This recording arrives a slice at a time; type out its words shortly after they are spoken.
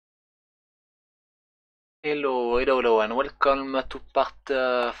Hello, and welcome to part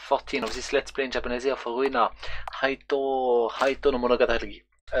 14 of this Let's Play in Japanese of Ruina, Haito no Monogatari.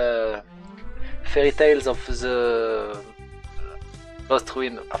 Fairy Tales of the Lost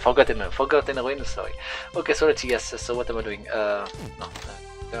Ruin, Forgotten Ruin, sorry. Okay, so let's guess, so what am I doing?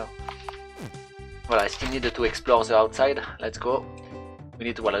 Voilà, I still need to explore the outside, let's go. We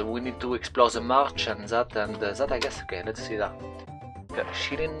need to explore the march and that I guess, okay, let's see that.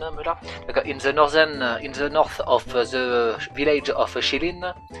 Shilin, in the north of the village of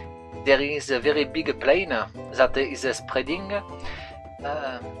Shilin, there is a very big plain that is spreading.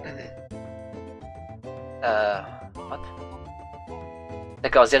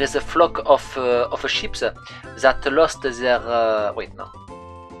 What? There is a flock of sheep that lost their. Wait, no.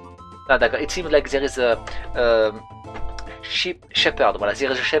 It seems like there is a shepherd. Voilà,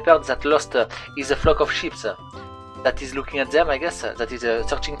 there is a shepherd that lost his flock of sheep. That is looking at them, I guess. That is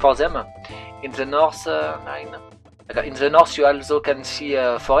searching for them. In the north, in the north, you also can see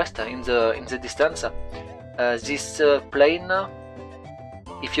a forest in the distance. This plain,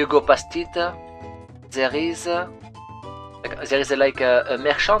 if you go past it, there is like a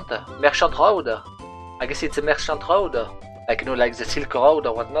merchant road. I guess it's a merchant road, like like the Silk Road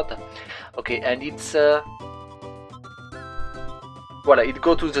or whatnot. Okay, and it's voilà, it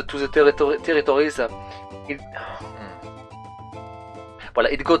go to the territories.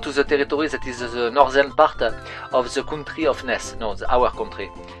 It goes to the territory that is the northern part of the country of Ness, no, our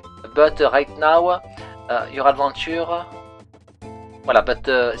country. But right now, your adventure, but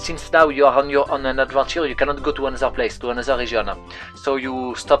since now you are on an adventure, you cannot go to another place, to another region. So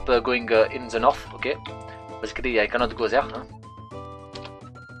you stop going in the north, okay? Basically, I cannot go there. Huh?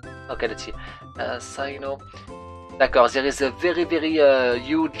 Okay, let's see. Sino. D'accord, there is a very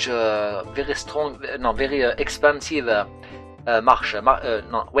huge, very strong, no, very expansive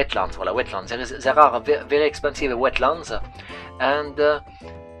wetlands. Voilà, wetlands. There are very expensive wetlands, and there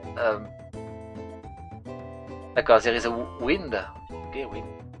is a wind. Okay, wind.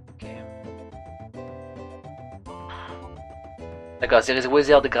 Okay. There is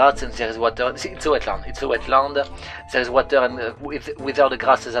withered grass and there is water. It's a wetland. It's a wetland. There is water and withered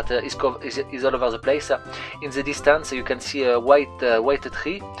grass that is all over the place. In the distance, you can see a white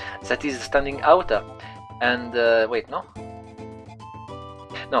tree that is standing out. And wait, no.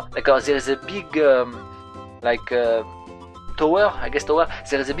 No, there is a big tower, I guess tower.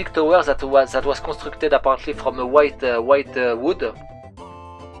 There is a big tower that was constructed apparently from a white wood,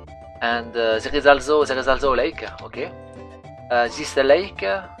 and there is also a lake. Okay, this lake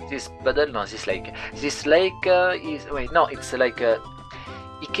is it's like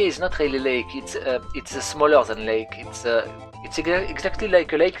Ike is not really lake. It's smaller than lake. It's exactly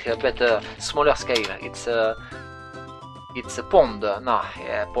like a lake but smaller scale. It's a pond. No,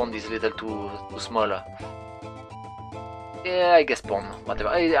 yeah, pond is a little too small. Yeah, I guess pond. Whatever.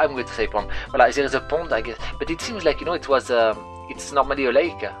 I'm going to say pond. Well, there is a pond, I guess, but it seems like it's normally a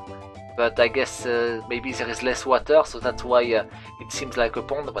lake. But I guess maybe there is less water, so that's why it seems like a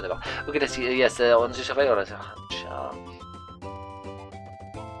pond. Whatever. Okay, let's see. Yes, on the surface.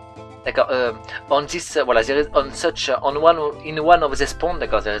 On this, there is in one of these ponds,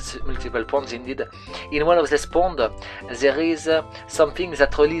 there is multiple ponds indeed. In one of these ponds, there is something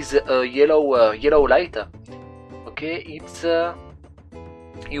that releases a yellow light. Okay, it's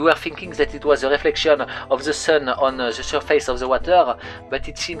you were thinking that it was a reflection of the sun on the surface of the water, but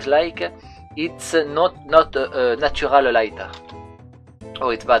it seems like it's not a natural light.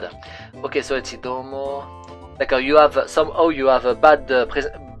 Oh, it's bad. Okay, so let's see. Domo. You have somehow you have a bad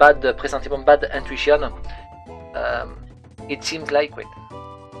presentiment, bad intuition. It seems like wait.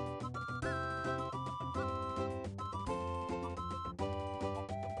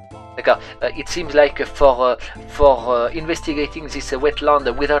 It seems like for investigating this wetland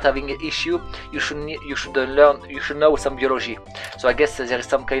without having an issue, you should know some biology. So I guess there is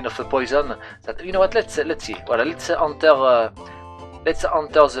some kind of a poison that you know what. Let's see. Well, let's enter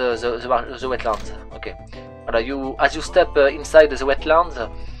the wetlands. Okay. As you step inside the wetlands,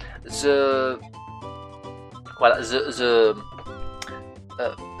 the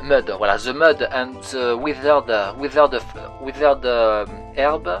mud and the withered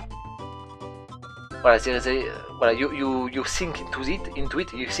herb. There is you sink into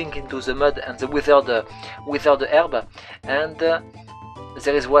it. You sink into the mud and the withered herb, and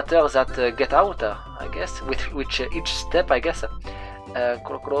there is water that get out. I guess with each step, I guess.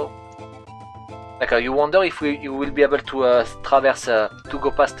 You wonder if you will be able to traverse to go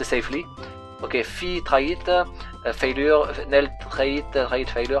past safely. Okay, Phi try it, failure. Nell try it,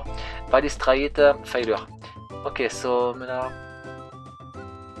 failure. Paris try it, failure. Okay, so now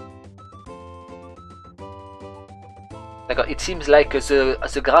it seems like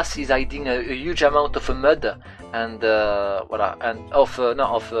the grass is hiding a huge amount of mud and voilà, and oh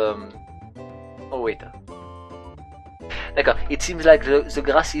wait. It seems like the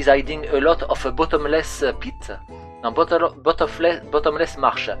grass is hiding a lot of a bottomless pit. No, bottomless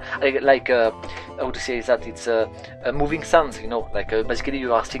marsh. Like how to say that? It's moving sands, you know. Like basically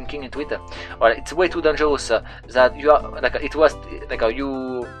you are sinking into it. Well, it's way too dangerous that you are like it was like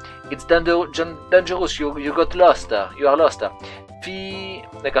you. It's dangerous. You got lost. You are lost. Fee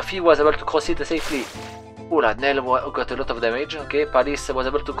was able to cross it safely. Oh la, Nell got a lot of damage. Okay, Palace was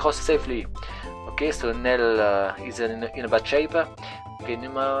able to cross safely. Okay, so Nell is in a bad shape. Okay,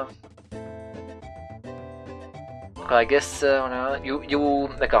 Numa. I guess you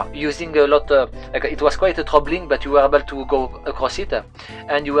using a lot. It was quite troubling, but you were able to go across it,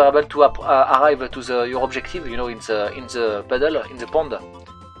 and you were able to arrive to your objective. You know, in the puddle, in the pond.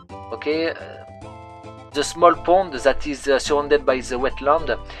 Okay, the small pond that is surrounded by the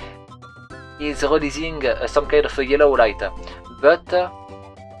wetland is releasing some kind of a yellow light, but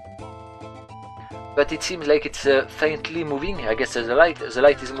it seems like it's faintly moving. I guess the light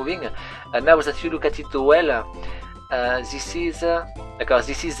is moving. And now that you look at it well, this is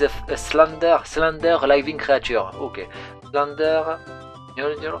a slender living creature. Okay, slender.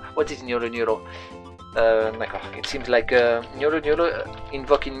 What is Nyolo? It seems like Nyolo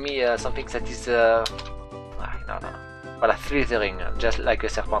invoking me something that is no. Voilà, slithering, just like a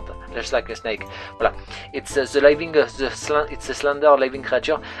serpent, just like a snake. Voilà, it's it's a slender living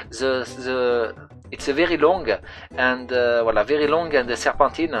creature. It's a very long and very long and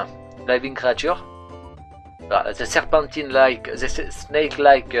serpentine living creature. The serpentine-like, the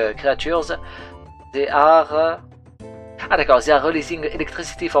snake-like creatures, they are they are releasing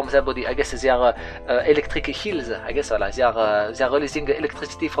electricity from their body. I guess they are electric heels. I guess they are releasing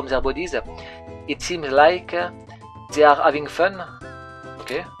electricity from their bodies. It seems like they are having fun.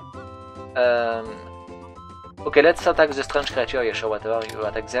 Okay. Okay, let's attack the strange creature. Yeah, sure, whatever. You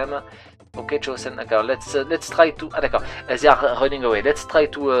attack them. Okay, chosen. Okay, let's try to. They are running away. Let's try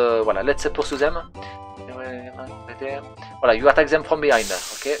to. Let's pursue them. Voilà, you attack them from behind.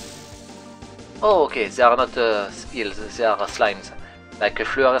 Okay. Oh, okay. They are not heels. They are slimes, like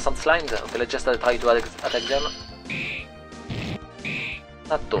fluorescent slimes. Okay, let's just try to attack them.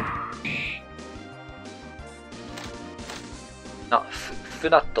 Natto. No,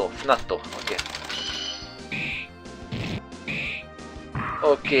 Fnatto, okay.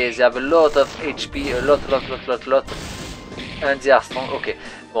 Okay, they have a lot of HP, a lot. And they are strong, okay.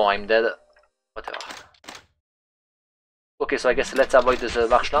 Bon, I'm dead. Whatever. Okay, so I guess let's avoid the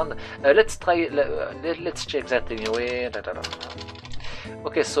marshland. Let's try, let's check that anyway.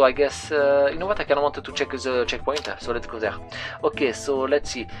 Okay, so I guess, you know what, I kind of wanted to check the checkpoint, so let's go there. Okay, so let's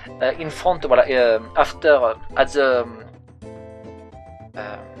see. In front, after, at the...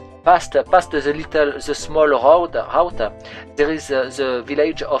 past the small route, there is the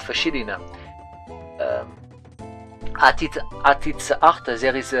village of Shilin. At its heart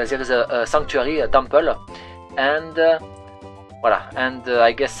there is a sanctuary, a temple, and and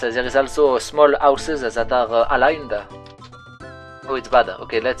I guess there is also small houses that are aligned. Oh, it's bad.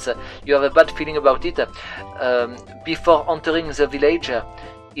 Okay, let's. You have a bad feeling about it. Before entering the village,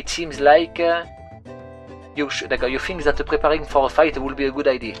 it seems like. You think that preparing for a fight will be a good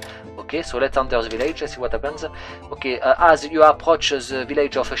idea. Okay, so let's enter the village, see what happens. Okay, as you approach the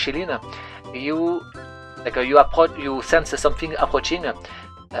village of Shilin, you sense something approaching.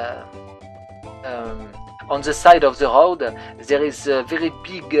 On the side of the road, there is a very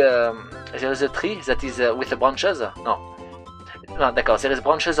big, there is a tree that is with branches. No, there is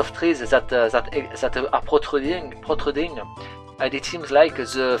branches of trees that are protruding. And it seems like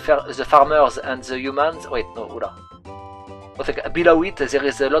the farmers and the humans. Wait, no, below it there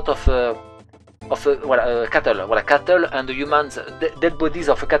is a lot of cattle. Cattle and humans, dead bodies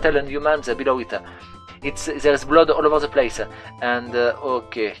of cattle and humans below it. There is blood all over the place. And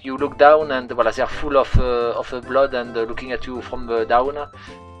okay, you look down and they are full of blood and looking at you from down.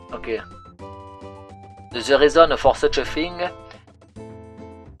 Okay. The reason for such a thing.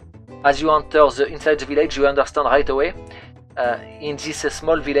 As you enter inside the village, you understand right away. In this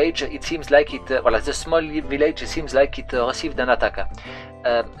small village, it seems like it. The small village seems like it received an attack.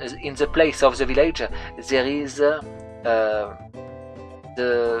 In the place of the village, there is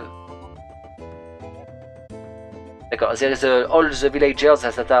there is all the villagers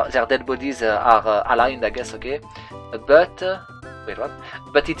that are their dead bodies are aligned, I guess. Okay, but wait, what?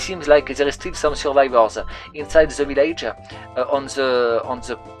 But it seems like there is still some survivors inside the village. On the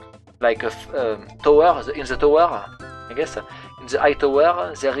tower, in the tower. I guess in the high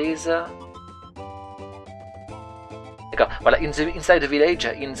tower there is D'accord. Voilà, inside the village,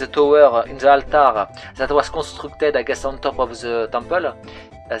 in the tower, in the altar that was constructed, I guess, on top of the temple.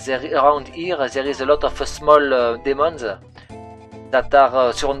 Around here, there is a lot of small demons that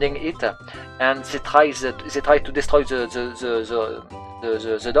are surrounding it, and they try to destroy the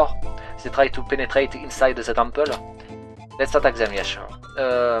door. They try to penetrate inside the temple. Let's attack them, yeah, sure.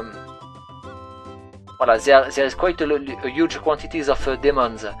 Voilà, there is quite a huge quantities of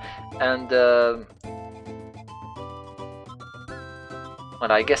demons, and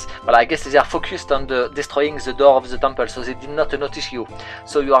well, I guess they are focused on destroying the door of the temple, so they did not notice you.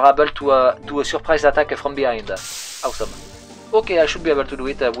 So you are able to do a surprise attack from behind. Awesome. Okay, I should be able to do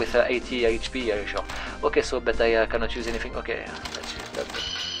it with 80 HP, are you sure? Okay, so but I cannot use anything. Okay, let's use that.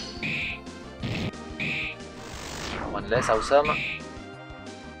 One less, awesome.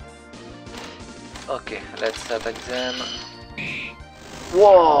 Okay, let's attack them.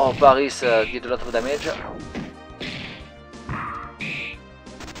 Whoa, Paris did a lot of damage.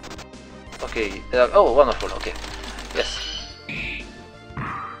 Okay, oh, wonderful, okay. Yes.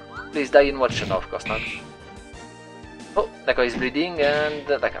 Please die in watch, no, of course not. Oh, that guy is bleeding and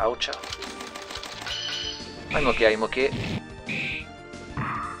like, ouch. I'm okay, I'm okay.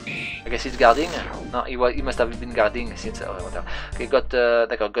 I guess he's guarding. No, he must have been guarding since whatever. Okay, got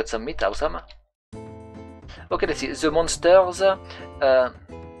some meat, awesome. Okay, let's see. The monsters.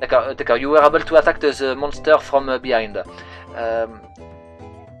 You were able to attack the monster from behind.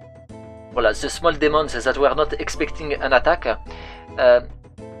 Voilà, the small demons that were not expecting an attack.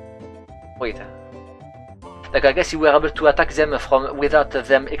 Wait. Like, I guess you were able to attack them from without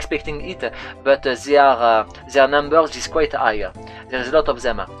them expecting it, but their numbers is quite high. There is a lot of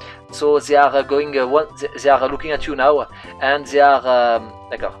them, so they are going. They are looking at you now, and they are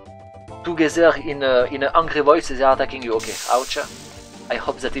together in an angry voice. They are attacking you. Okay, ouch. I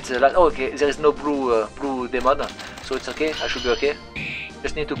hope that it's oh, okay. There is no blue demon, so it's okay. I should be okay.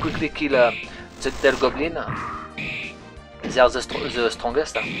 Just need to quickly kill the tail goblin. They are the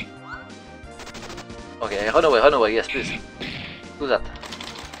strongest. Okay, run away, yes, please. Do that.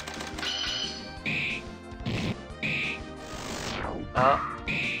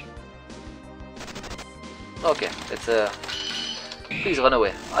 Okay, let's please run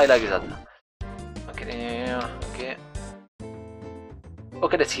away. I like that. Okay, okay.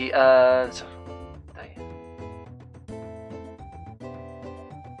 Okay, let's see.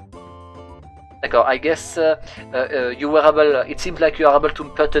 I guess you were able. It seems like you are able to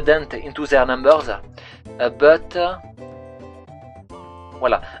put a dent into their numbers, but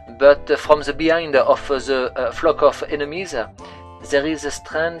voilà. But from the behind of the flock of enemies, there is a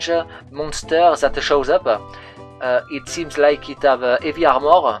strange monster that shows up. It seems like it have heavy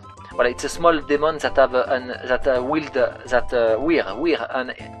armor. Well, it's a small demon that have wear an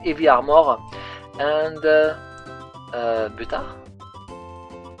heavy armor and butard.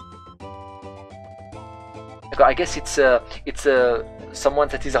 I guess it's someone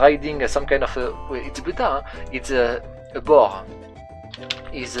that is riding some kind of it's butard. It's a boar.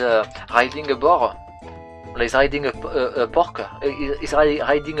 He's riding a boar. He's riding a pork. He's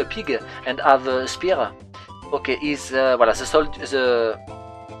riding a pig and have a spear. Okay, he's voilà, the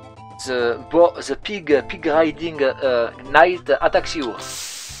pig riding knight attacks you.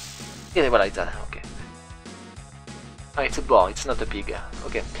 Yeah, voilà, it's that. Okay. Ah, it's a boar. It's not a pig.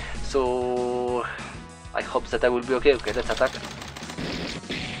 Okay, so I hope that I will be okay. Okay, let's attack.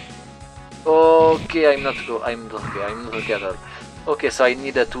 Okay, I'm not okay at all. Okay, so I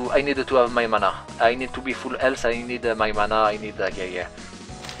needed to have my mana. I need to be full health. I need my mana. I need yeah.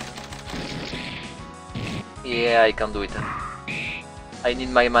 Yeah, I can do it. I need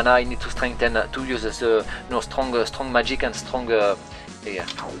my mana. I need to strengthen to use the strong magic and strong. Yeah,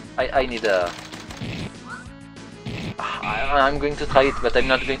 I need. I'm going to try it, but I'm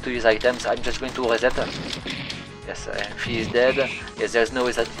not going to use items. I'm just going to reset. Yes, he is dead. Yes, there's no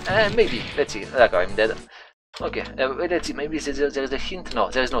reset. Maybe. Let's see. Okay, I'm dead. Okay, let's see. Maybe there is a hint. No,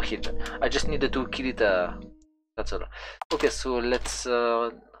 there is no hint. I just needed to kill it. That's all. Okay, so let's.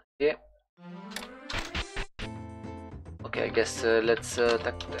 Okay. Okay, I guess let's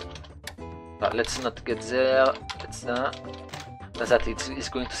attack. Let's not get there. Let's. That's that. It's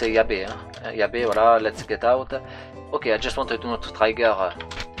going to say Yabe. Yabe. Voilà. Let's get out. Okay, I just wanted to trigger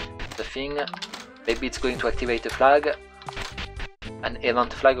the thing. Maybe it's going to activate a flag. An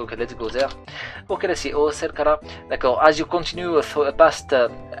event flag. Okay, let's go there. Okay, let's see. Osel, d'accord. As you continue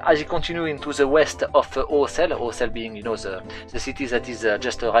as you continue into the west of Osel being, you know, the city that is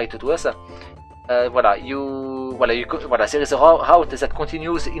just right to us. Voilà, there is a route that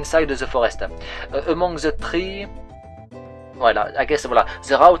continues inside the forest. Among the tree. Voilà, I guess voilà.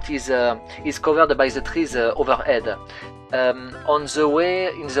 The route is covered by the trees overhead. On the way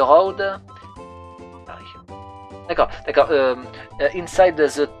in the road. D'accord, d'accord. Inside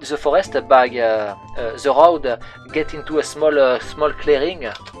the forest, by the road, get into a small clearing.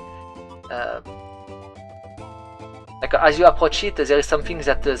 D'accord. As you approach it, there is something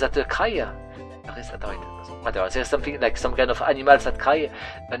that cry. There is something like some kind of animals that cry.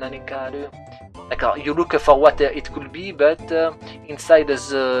 D'accord. You look for what it could be, but inside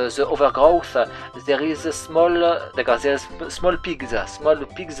the overgrowth, there is a small. There is small pigs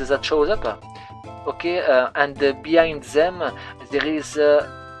that shows up. Okay, and behind them there is a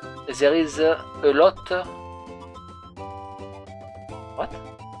lot. What?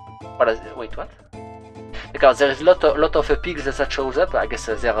 Wait, what? Because there is a lot of pigs that shows up. I guess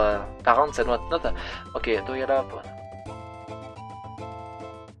their parents and whatnot. Okay, do you have?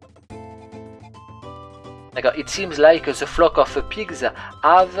 It seems like the flock of pigs have.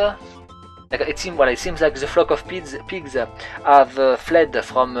 It seems like the flock of pigs have fled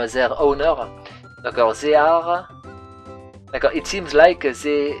from their owner. They are. It seems like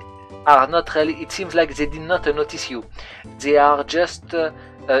they are not really. It seems like they did not notice you. They are just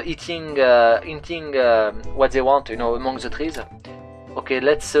eating what they want, among the trees. Okay,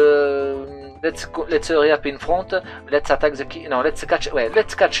 let's hurry up in front. Let's attack the key. No, let's catch. Well,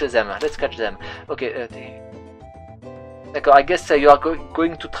 let's catch them. Okay. I guess you are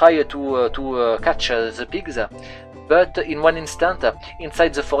going to try to catch the pigs. But in one instant,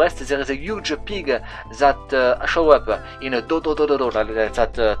 inside the forest, there is a huge pig that show up in a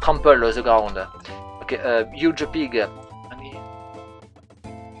that trample the ground. Okay, huge pig.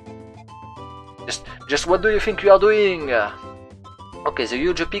 Just what do you think you are doing? Okay, the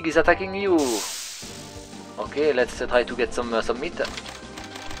huge pig is attacking you. Okay, let's try to get some meat.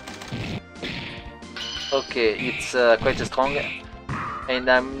 Okay, it's quite strong. And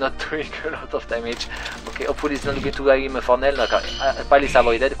I'm not doing a lot of damage. Okay, hopefully it's not going to give him a funnel. Palace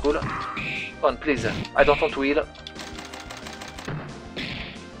avoided, cool. Come on, please. I don't want to heal.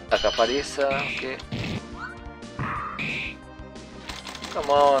 Palace, okay. Come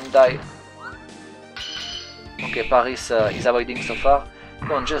on, die. Okay, Paris is avoiding so far.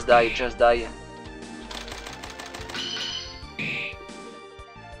 Come on, just die, just die.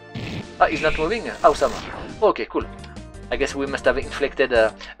 Ah, he's not moving? Awesome. Okay, cool. I guess we must have inflicted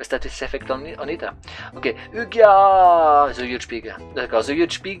a status effect on it. Okay, Ugia! The huge pig. The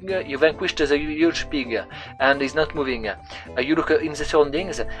huge pig, you vanquished the huge pig, and he's not moving. You look in the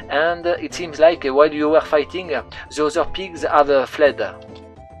surroundings, and it seems like while you were fighting, the other pigs have fled.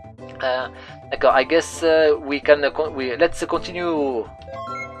 I guess let's continue.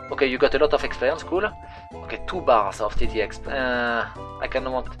 Okay, you got a lot of experience, cool. Okay, 2 bars of TTX. I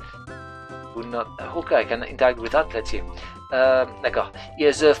cannot. Okay, I can interact with that, let's see. D'accord.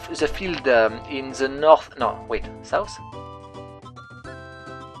 Here's the field in the north. No, wait, south?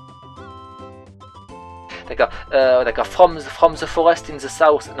 D'accord. From the forest in the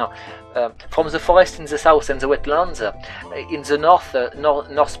south. No. From the forest in the south and the wetlands. In the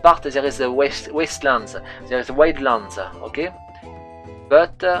north part, there is the wastelands. There is wildlands, okay?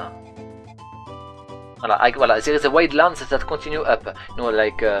 But. There is a wide lands that continue up,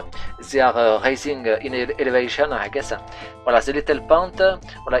 they are rising in elevation, I guess. The little pond,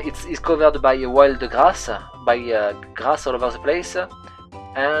 it's covered by wild grass, grass all over the place,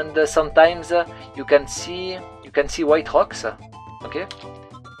 and sometimes you can see white rocks. Okay.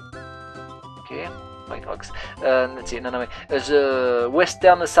 Okay, white rocks. Let's see. The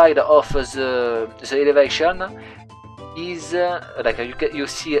western side of the elevation is you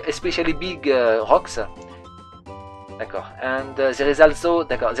see especially big rocks. And there is also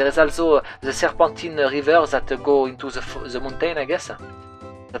the Serpentine River that go into the mountain, I guess.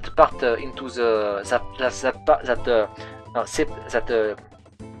 That part into the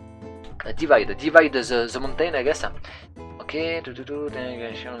divide the mountain, I guess. Okay.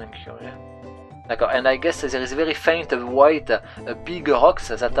 And I guess there is very faint white big rocks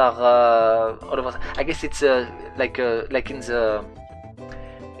that are all over. I guess it's like in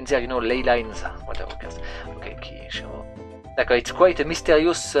there, ley lines, whatever. Okay, sure. It's quite a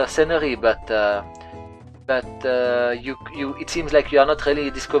mysterious scenery, but it seems like you are not really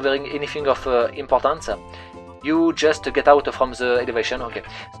discovering anything of importance. You just get out from the elevation. Okay,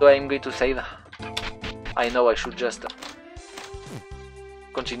 so I'm going to save. I know I should just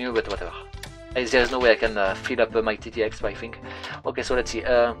continue, but whatever. There's no way I can fill up my TTX, I think. Okay, so let's see.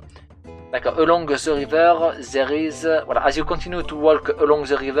 Along the river, there is... as you continue to walk along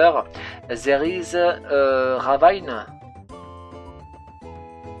the river, there is a ravine.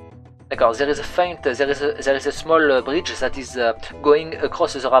 D'accord, there is a faint, there is a small bridge that is going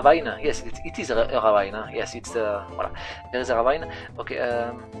across the ravine. Yes, it is a ravine. Huh? Yes, it's voilà. There is a ravine. Okay.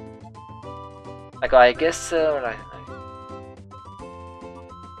 D'accord, I guess.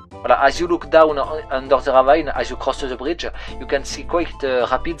 Voilà, as you look down under the ravine, as you cross the bridge, you can see quite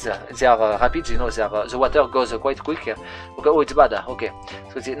rapids. They are rapids, you know. The water goes quite quick. Okay, oh, it's bad. Okay,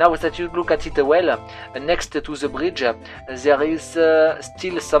 so now that you look at it well, next to the bridge, there is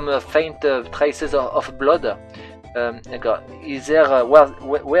still some faint traces of blood. Is there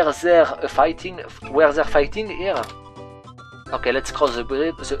where they're fighting? Where they're fighting here? Okay, let's cross the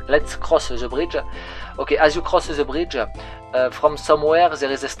bridge. Okay, as you cross the bridge, from somewhere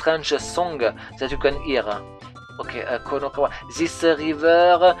there is a strange song that you can hear. Okay, this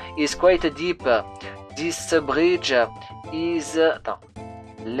river is quite deep. This bridge is...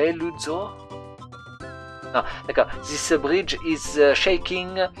 Leluzzo? No, d'accord. This bridge is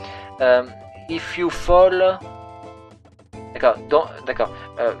shaking. If you fall... D'accord,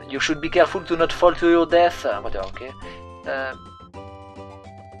 you should be careful to not fall to your death. Okay.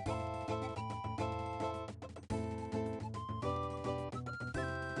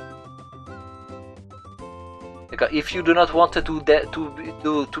 If you do not want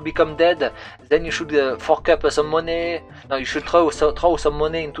to become dead, then you should fork up some money. No, you should throw some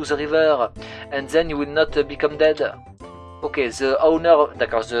money into the river, and then you will not become dead. Okay, the owner,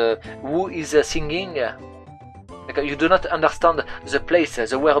 who is singing. You do not understand the place,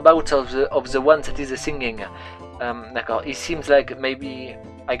 the whereabouts of the one that is singing. It seems like maybe,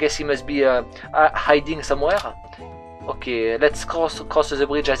 I guess he must be hiding somewhere. Okay, let's cross the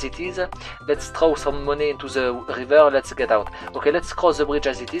bridge as it is. Let's throw some money into the river. Let's get out. Okay, let's cross the bridge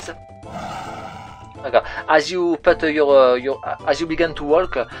as it is. Okay. As you put as you begin to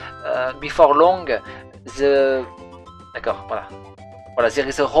walk, before long, the there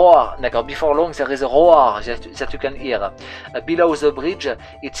is a roar. Before long, there is a roar that you can hear. Below the bridge,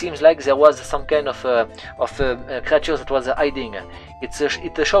 it seems like there was some kind of creature that was hiding.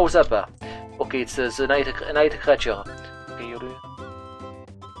 It shows up. Okay, it's the night creature. Okay, you do.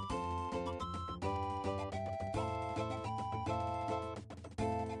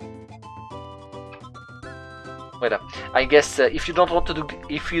 Well, I guess if you don't want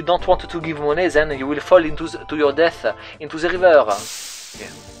to give money, then you will fall to your death into the river. Okay.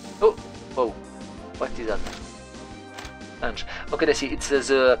 Oh, what is that? Ange. Okay, let's see. It's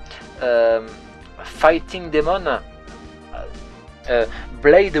the fighting demon.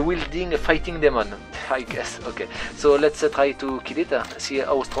 Blade wielding fighting demon, I guess. Okay, so let's try to kill it, see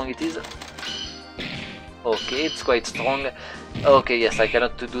how strong it is. Okay, it's quite strong. Okay, yes, I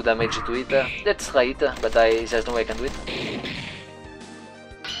cannot do damage to it. Let's try it, but there's no way I can do it.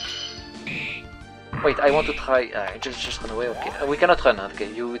 Wait, I want to try. Just run away. Okay, we cannot run. Okay,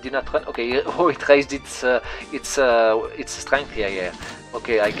 you did not run. Okay, oh, it raised its strength. Yeah.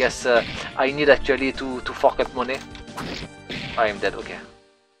 Okay, I guess I need actually to fork up money. I am dead. Okay.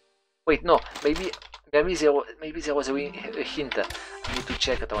 Wait, no. Maybe there was a hint. I need to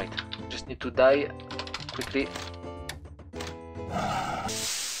check it. Wait. Just need to die quickly.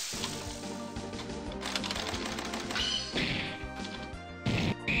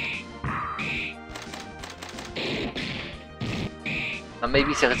 And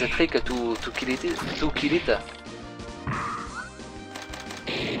maybe there is a trick to kill it.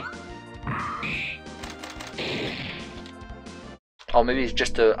 Or maybe it's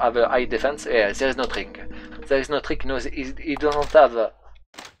just have a high defense. Yeah, there is no trick. There is no trick. No, he doesn't have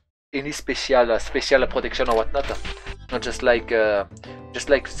any special protection or whatnot. Not just like the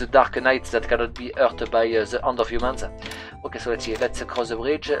Dark Knights that cannot be hurt by the hand of humans. Okay, so let's see. Let's cross the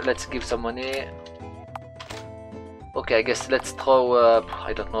bridge. Let's give some money. Okay, I guess let's throw.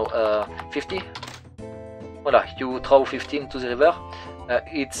 I don't know. 50. Voila, you throw 15 to the river.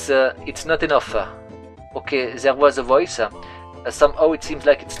 It's not enough. Okay, there was a voice. Somehow it seems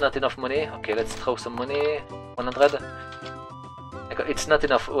like it's not enough money. Okay, let's throw some money. 100. Okay, it's not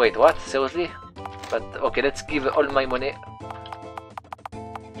enough. Wait, what? Seriously? But okay, let's give all my money.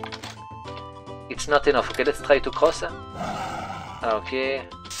 It's not enough. Okay, let's try to cross. Okay.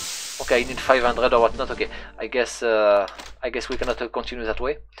 Okay, I need 500 or whatnot. Okay, I guess we cannot continue that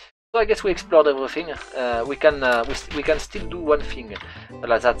way. So I guess we explored everything. We can still do one thing.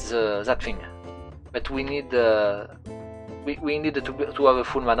 Well, that's that thing. But we need we need to have a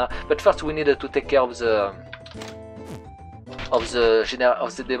full mana. But first we need to take care of the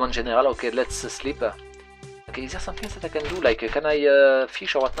demon general. Okay, let's sleep. Okay, is there something that I can do? Like, can I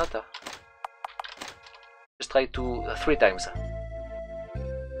fish or whatnot? Just try to 3 times.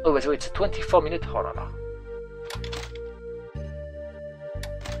 Oh, wait, it's 24 minutes. Oh, no.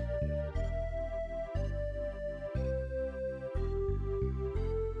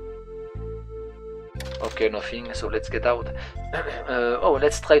 Okay, nothing, so let's get out. Oh,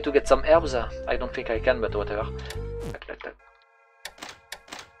 let's try to get some herbs. I don't think I can, but whatever.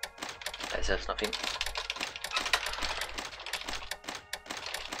 There's nothing.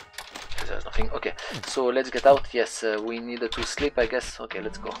 There's nothing. Okay, so let's get out. Yes, we need to sleep, I guess. Okay,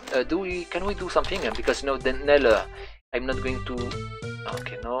 let's go. Can we do something? Because you know, the Nell, I'm not going to.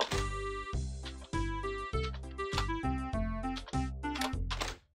 Okay, no.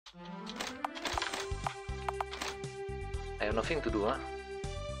 I have nothing to do, huh?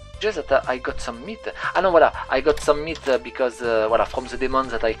 Just that I got some meat. Ah no, voilà, I got some meat because, voilà, from the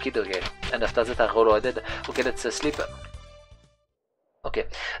demons that I killed, okay. And after that I reloaded. Okay, let's sleep. Okay,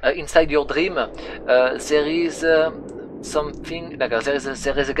 inside your dream, there is something, like, there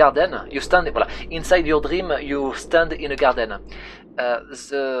is a garden. You stand, voilà, inside your dream, you stand in a garden.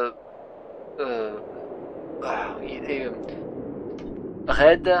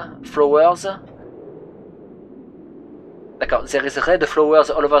 Red flowers. There is red flowers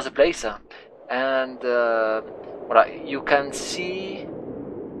all over the place, and voilà, you can see,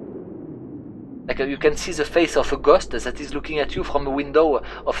 like, you can see the face of a ghost that is looking at you from a window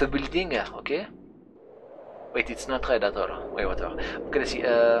of a building. Okay. Wait, it's not red at all. Wait, whatever. Okay, let's see.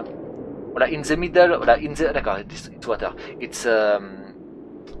 Voilà, in the middle. Voilà, in the. D'accord, it's water. It's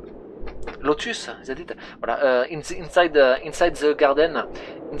lotus. Is that it? Voilà. Inside the garden.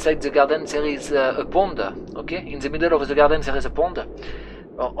 Inside the garden there is a pond. Okay. In the middle of the garden there is a pond.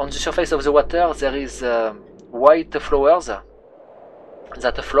 On the surface of the water there is white flowers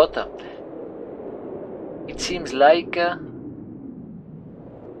that float. It seems like.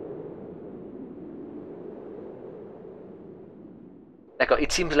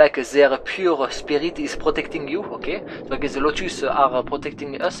 It seems like their pure spirit is protecting you, okay? So I guess the lotus are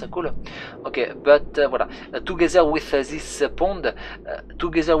protecting us, cool. Okay, but voilà, together with this pond,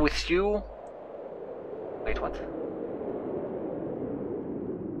 together with you... Wait, what?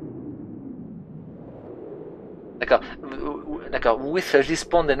 With this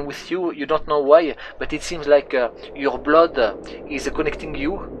pond and with you, you don't know why, but it seems like your blood is connecting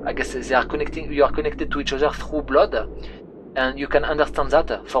you. I guess they are connecting. You are connected to each other through blood. And you can understand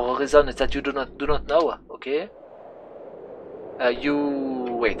that for a reason that you do not know. Okay. You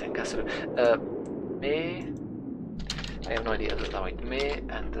wait. Cancel. May I have no idea. Wait. May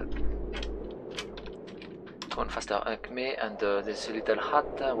and go on faster. May and this little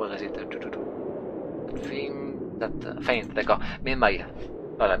hat. Where is it? Thing that faint. D'accord. May my.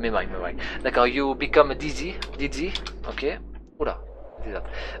 Voilà. May my. D'accord. You become dizzy. Okay. Oula. Did that.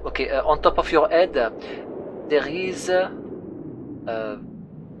 Okay. On top of your head, there is.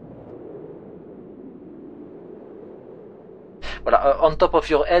 Voilà, on top of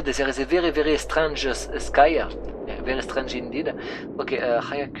your head there is a very strange sky, very strange indeed. Okay,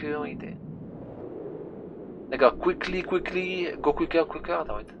 Hayaku, quickly, go quicker.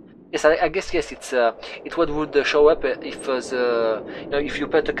 Yes, I guess yes. It's what would show up if if you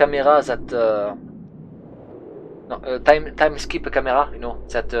put a camera that time skip camera,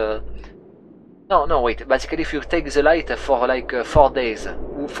 that. No, wait. Basically, if you take the light for like 4 days,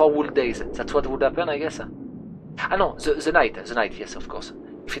 4 whole days, that's what would happen, I guess. Ah no, the night. Yes, of course.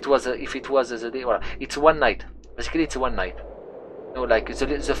 If it was the day, well, it's one night. Basically, it's one night. Like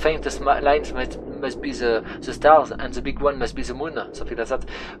the faintest lines must be the stars, and the big one must be the moon, something like that.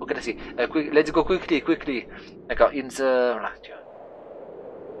 Okay, let's see. Let's go quickly. Like in the.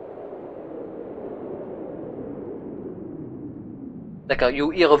 Like you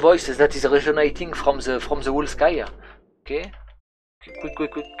hear a voice that is resonating from the whole sky. Okay.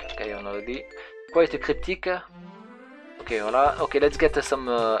 Quick. Okay, already. Quite cryptic. Okay, voila. Okay, let's get some.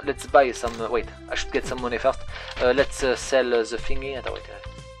 Let's buy some. Wait, I should get some money first. Let's sell the thingy.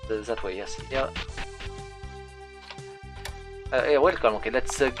 Wait, that way. Yes. Yeah. Welcome. Okay,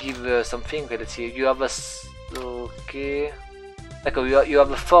 let's give something. Okay, let's see. You have a. Okay. Like you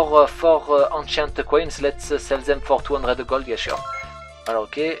have four enchant coins. Let's sell them for 200 gold. Yeah, sure.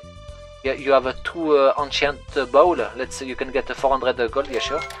 Okay, yeah, you have a 2 enchant bowl. You can get 400 gold, yeah,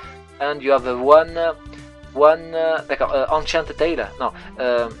 sure. And you have one enchant tail. No,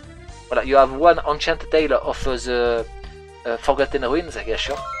 voilà, you have 1 enchant tail of the Forgotten Ruins, yeah,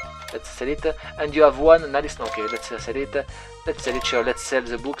 sure. Let's sell it. And you have 1 Nalis. Okay, let's sell it. Sure. Let's sell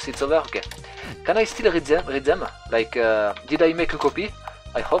the books. It's over. Okay. Can I still read them? Like, did I make a copy?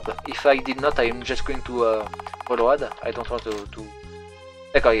 I hope. If I did not, I'm just going to reload. I don't want to.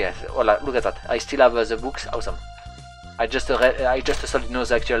 Okay, yes. Voila, look at that. I still have the books. Awesome. I just saw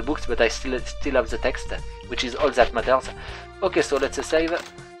the actual books, but I still have the text, which is all that matters. Okay, so let's save.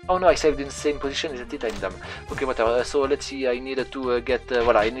 Oh no, I saved in the same position. Isn't it? I'm dumb. Okay, whatever. So let's see. I need to get.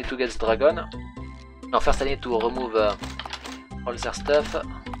 I need to get the dragon. No, first I need to remove all their stuff.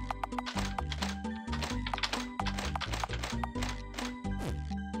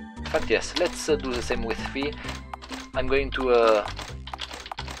 In fact, yes, let's do the same with Fee. I'm going to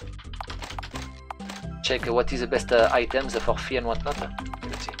check what is the best items for Fee and whatnot. Okay,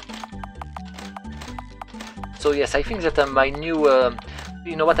 let's see. So yes, I think that my new...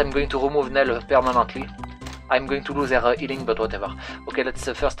 you know what, I'm going to remove Nell permanently. I'm going to lose her healing, but whatever. Okay, let's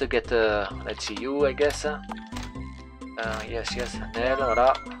first get, let's see, you, I guess. Yes, Nell,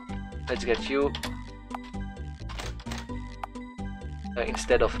 voilà. Let's get you.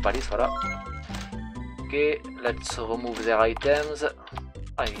 Instead of Palace, voilà. Okay, let's remove their items.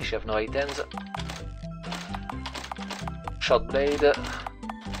 I have no items. Short blade. Oh,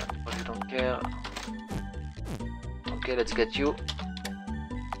 you don't care. Okay, let's get you.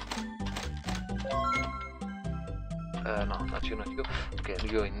 No, not you. Okay,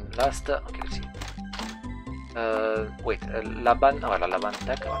 you in last. Okay, let's see. Wait, Laban. Voilà, Laban,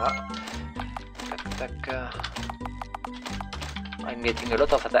 tac, voilà. Tac. I'm getting a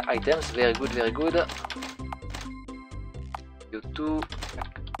lot of items. Very good, very good. You too.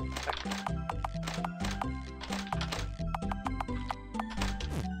 Tac.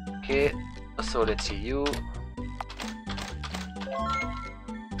 Okay, so let's see you.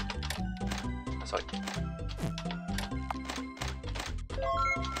 Sorry.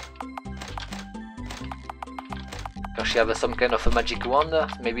 She have some kind of a magic wand.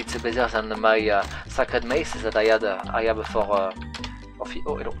 Maybe it's better than my sacred mace that I have for Fee.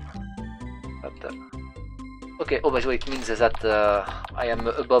 Oh, hello. But, okay. Oh, by the way, it means that I am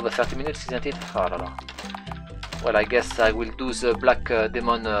above 30 minutes, isn't it? Oh, no. Well, I guess I will do the black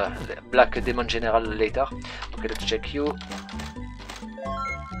demon general later. Okay, let's check you.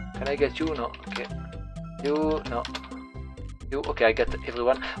 Can I get you? No. Okay. You? No. You? Okay, I get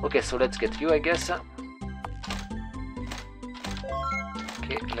everyone. Okay, so let's get you, I guess.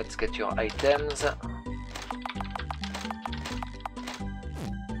 Okay, let's get your items.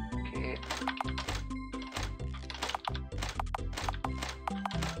 Okay.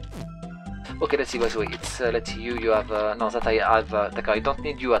 Okay, let's see. By the way, it's let's see. You have no, that I have. I don't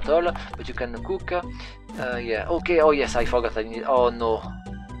need you at all, but you can cook. Yeah. Okay. Oh yes, I forgot. I need. Oh no.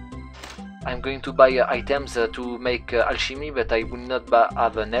 I'm going to buy items to make alchemy, but I will not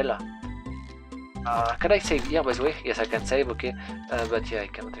have an L. Can I save here, by the way? Yes, I can save, okay. But yeah, I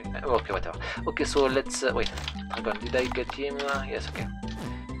cannot... Okay, whatever. Okay, so let's... wait. Dragon, did I get him? Yes, okay.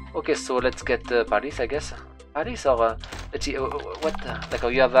 Okay, so let's get Paris, I guess. Paris or... let's see, what? Like,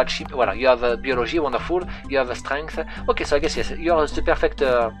 you have alchemy... Voilà, you have biology, wonderful. You have strength. Okay, so I guess, yes, you're the perfect...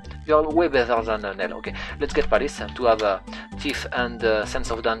 you're way better than Nell. Okay, let's get Paris to have teeth and sense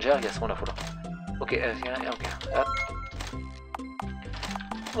of danger. Yes, wonderful. Okay, yeah, okay.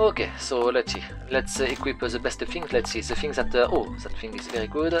 Okay, so let's see. Let's equip the best things. Let's see the things that. Oh, that thing is very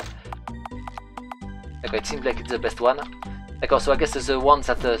good. Okay, it seems like it's the best one. Okay, so I guess the one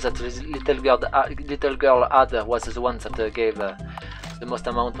that little girl had was the one that gave the most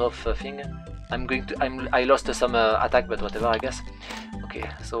amount of thing. I lost some attack, but whatever, I guess. Okay,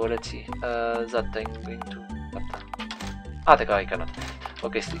 so let's see. That I'm going to. Okay, I cannot.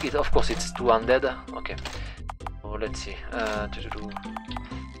 Okay, so of course it's two-handed. Okay. So let's see.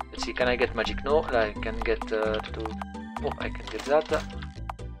 Let's see, can I get magic? No, I can get oh, I can get that.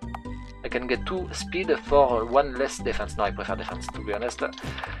 I can get 2 speed for 1 less defense. No, I prefer defense, to be honest.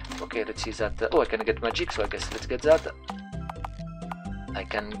 Okay, let's see that. Oh, I can get magic, so I guess let's get that. I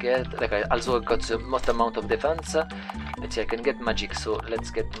can get, like, I also got the most amount of defense. Let's see, I can get magic, so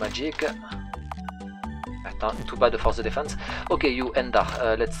let's get magic. Too bad for the defense. Okay, you Enda,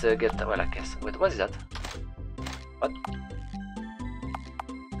 let's get, well, I guess. Wait, what is that? What?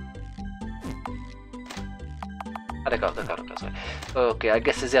 Ah, d'accord, sorry. Okay, I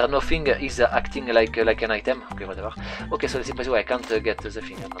guess there nothing is acting like an item. Okay, whatever. Okay, so let's see, by the way, I can't get the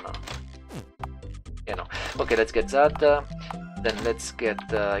thing. No. Yeah, no. Okay, let's get that. Then let's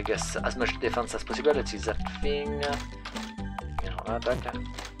get, I guess, as much defense as possible. Let's see that thing. Attack.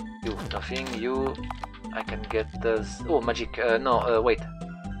 You, nothing. You. I can get oh, magic. No, wait.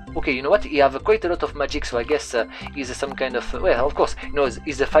 Okay, you know what? He have quite a lot of magic, so I guess he's some kind of... well, of course, you know,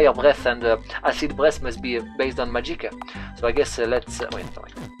 he's a fire breath, and acid breath must be based on magic. So I guess let's... wait.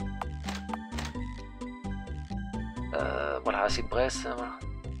 Voilà, acid breath.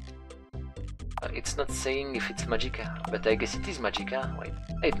 It's not saying if it's magic, but I guess it is magic. Wait,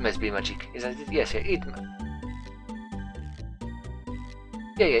 it must be magic, isn't it? Yes, yeah, it...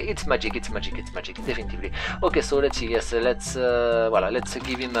 Yeah, it's magic, definitely. Okay, so let's see, yes, let's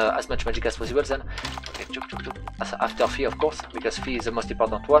give him as much magic as possible then. Okay, chuk. after Phi, of course, because Phi is the most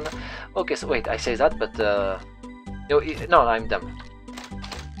important one. Okay, so wait, I say that, but no, I'm dumb.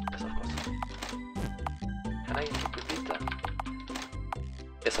 Yes, of course. Can I keep it?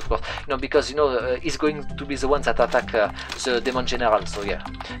 Yes, of course. No, because he's going to be the one that attack the Demon General. So yeah.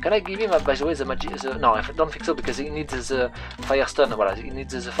 Can I give him, by the way, the magic? No, I don't think so because he needs the fire stun. Voilà, he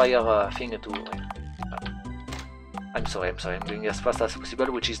needs the fire thing to. I'm sorry, I'm doing as fast as possible,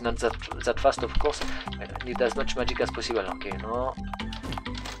 which is not that fast, of course. I need as much magic as possible. Okay, no.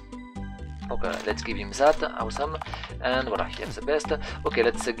 Okay, let's give him that. Awesome. And voila, he has the best. Okay,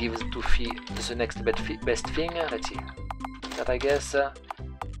 let's give to Phi the next best thing. Let's see. That I guess.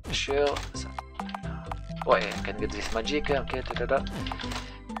 Sure. Oh, yeah, I can get this magic. Okay,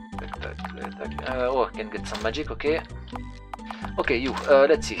 oh, I can get some magic. Okay. Okay, you.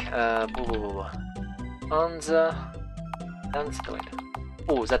 Let's see. On the dance. Wait.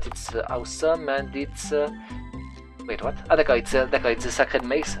 Oh, that is awesome, and it's. Wait, what? Ah, d'accord, it's a sacred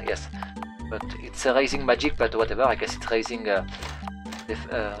mace. Yes, but it's raising magic, but whatever. I guess it's raising that.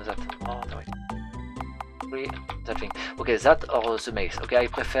 Oh, wait. That thing. Okay, that or the mace. Okay, I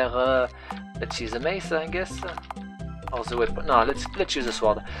prefer. Let's use the mace, I guess, or the weapon. No, let's use the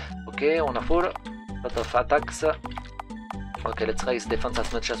sword. Okay, wonderful. Lot of attacks. Okay, let's raise defense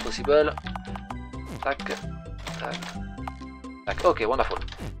as much as possible. Attack. Okay, wonderful.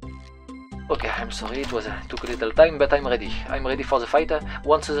 Okay, I'm sorry, it took a little time, but I'm ready. I'm ready for the fight.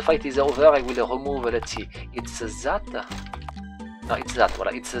 Once the fight is over, I will remove. Let's see. It's that. No, it's that.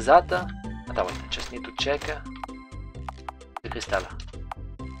 Voilà, it's that. Wait, just need to check the crystal.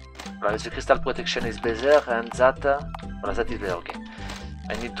 Voilà, the crystal protection is better, and that. Voilà, that is better. Okay.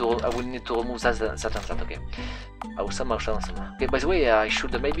 I will need to remove that and that. Okay. Awesome. Okay. By the way, I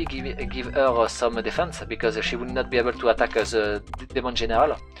should maybe give her some defense because she will not be able to attack the Demon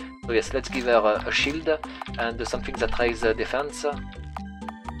General. So yes, let's give her a shield and something that raises defense.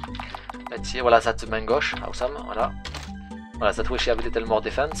 Let's see. Voilà, that's the mangosh. Awesome. Voilà. That way she have a little more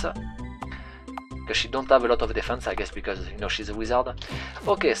defense. Because she don't have a lot of defense, I guess, because she's a wizard.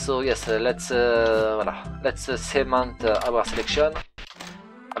 Okay, so yes, let's cement our selection.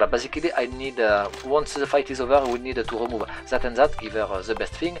 Voilà, basically, I need once the fight is over, we need to remove that and that, give her the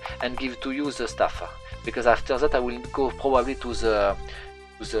best thing, and give to you the staff. Because after that, I will go probably to the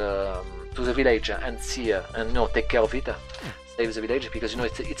village and see and take care of it. Save the village because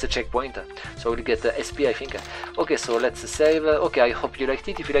it's a checkpoint, so we'll get SP, I think. Okay, so let's save. Okay, I hope you liked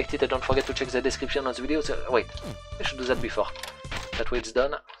it. If you liked it, don't forget to check the description of the video. Wait, I should do that before. That way it's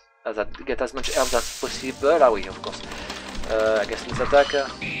done. Get as much herbs as possible. Ah oui, of course. I guess let's attack.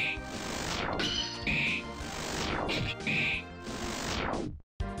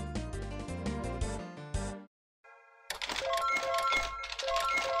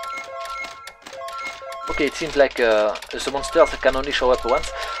 Okay, it seems like the monsters can only show up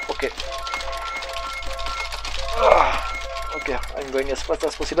once. Okay. Okay, I'm going as fast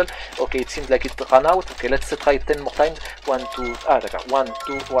as possible. Okay, it seems like it ran out. Okay, let's try 10 more times. 1, 2, d'accord.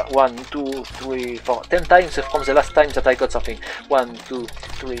 1, 2, 3, 4. 10 times from the last time that I got something. 1, 2,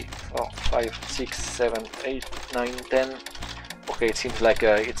 3, 4, 5, 6, 7, 8, 9, 10. Okay, it seems like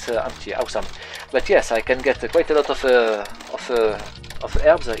it's empty. Awesome. But yes, I can get quite a lot of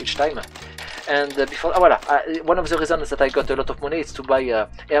herbs each time. And before, voilà, one of the reasons that I got a lot of money is to buy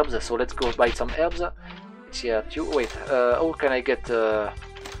herbs. So let's go buy some herbs. It's here too. Wait, how can I get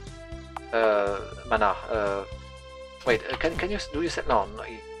mana? Wait, can you do you sell? No,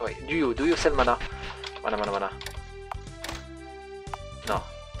 wait. Do you sell mana? Mana.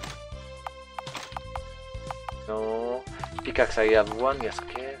 No. Pickaxe I have one. Yes,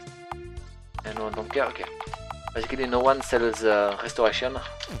 okay. And no one don't care. Okay. Basically, no one sells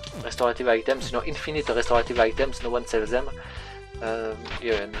restorative items. Infinite restorative items. No one sells them.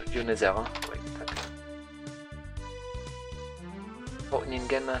 You nether. Wait. Oh,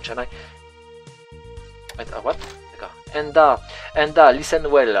 Ningen, Chanai. Wait, what? Enda, listen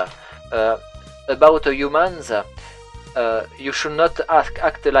well. About humans, you should not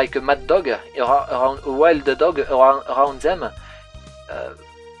act like a mad dog around a wild dog around them.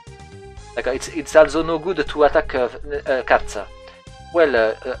 It's also no good to attack cats.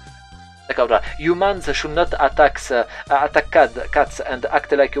 Well, humans should not attack cats and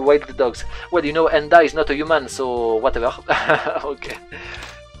act like wild dogs. Well, Enda is not a human, so whatever. Okay,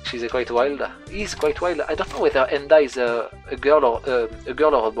 she's quite wild. He's quite wild. I don't know whether Enda is a girl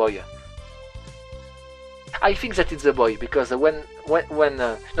or a boy. I think that it's a boy because when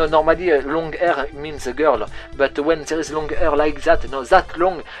normally long hair means a girl, but when there is long hair like that, that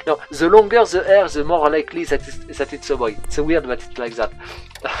long, the longer the hair, the more likely that it's a boy. It's weird, but it's like that.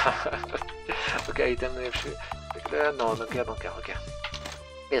 Okay, item No, don't care, okay.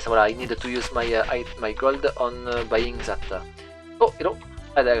 Yes, voilà, I need to use my gold on buying that. Oh, hello.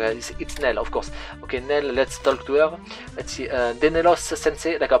 It's Nell, of course. Okay, Nell, let's talk to her. Let's see. Denelos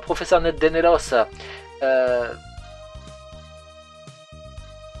Sensei, d'accord. Professeur Ned Denelos.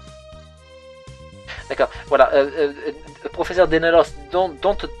 D'accord, voilà. Professor Denelos,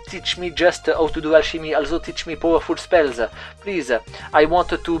 don't teach me just how to do alchemy, also teach me powerful spells. Please, I want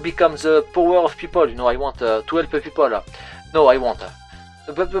to become the power of people, you know, I want to help people. No, I won't.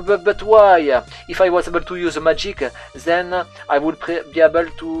 But why? If I was able to use magic, then I would be able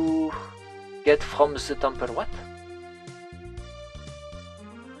to get from the temple. What?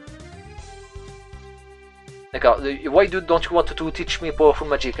 D'accord. Why don't you want to teach me powerful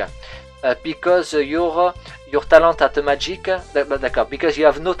magic? Because your talent at magic. D'accord. Because you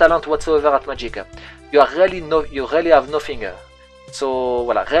have no talent whatsoever at magic. You really have nothing. So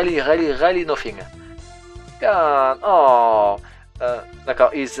voilà, really nothing. God, oh.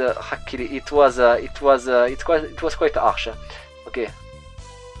 D'accord, it was quite harsh. Okay.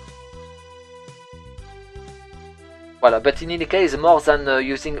 Voilà, but in any case, more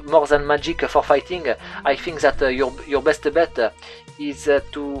than magic for fighting, I think that your best bet is to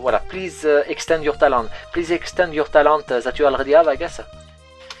voilà, please extend your talent. Please extend your talent that you already have, I guess.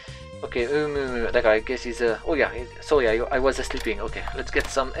 Okay, d'accord, I guess is oh yeah, sorry, I was sleeping. Okay, let's get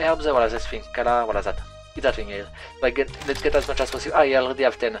some herbs. Voilà, this thing, voilà that. It's that thing here. Let's get as much as possible. I already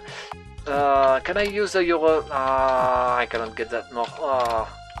have 10. Can I use your... I cannot get that more.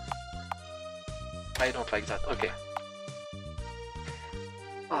 I don't like that. Okay.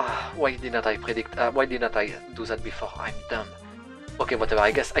 Why didn't I predict... why didn't I do that before? I'm dumb. Okay, whatever.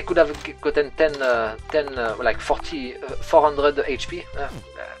 I guess I could have gotten 10 like 400 HP.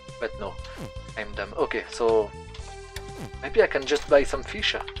 But no. I'm dumb. Okay, so... maybe I can just buy some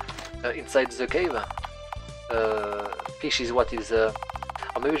fish inside the cave. Fish is what is, or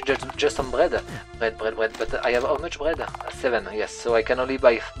maybe just some bread. Bread. But I have how much bread? 7. Yes. So I can only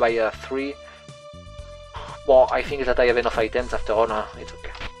buy 3. Well, I think that I have enough items after all. It's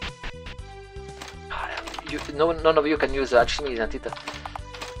okay. None of you can use alchemy, isn't it?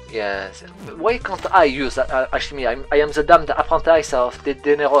 Yes. Why can't I use alchemy? I am the damned apprentice of the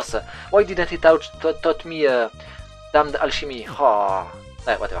Deneros. Why didn't he taught me damned alchemy?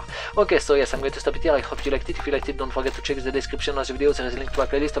 Whatever. Okay, so yes, I'm going to stop it here. I hope you liked it. If you liked it, don't forget to check the description of the video. There is a link to a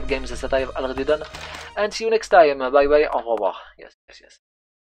playlist of games that I have already done. And see you next time. Bye bye. Au revoir. Yes.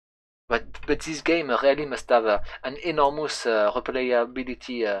 But this game really must have an enormous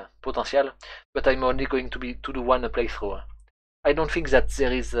replayability potential. But I'm only going to do one playthrough. I don't think that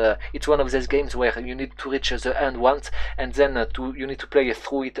there is. It's one of those games where you need to reach the end once, and then you need to play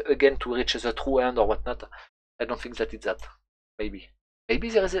through it again to reach the true end or whatnot. I don't think that it's that. Maybe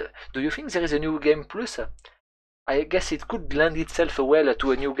there is a... Do you think there is a new game plus? I guess it could lend itself well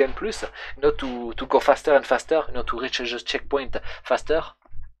to a new game plus, you know, to go faster and faster, you know, to reach the checkpoint faster.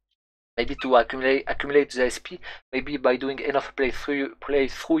 Maybe to accumulate the SP. Maybe by doing enough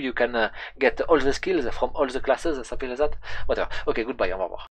playthrough you can get all the skills from all the classes, something like that. Whatever. Okay, goodbye, au revoir.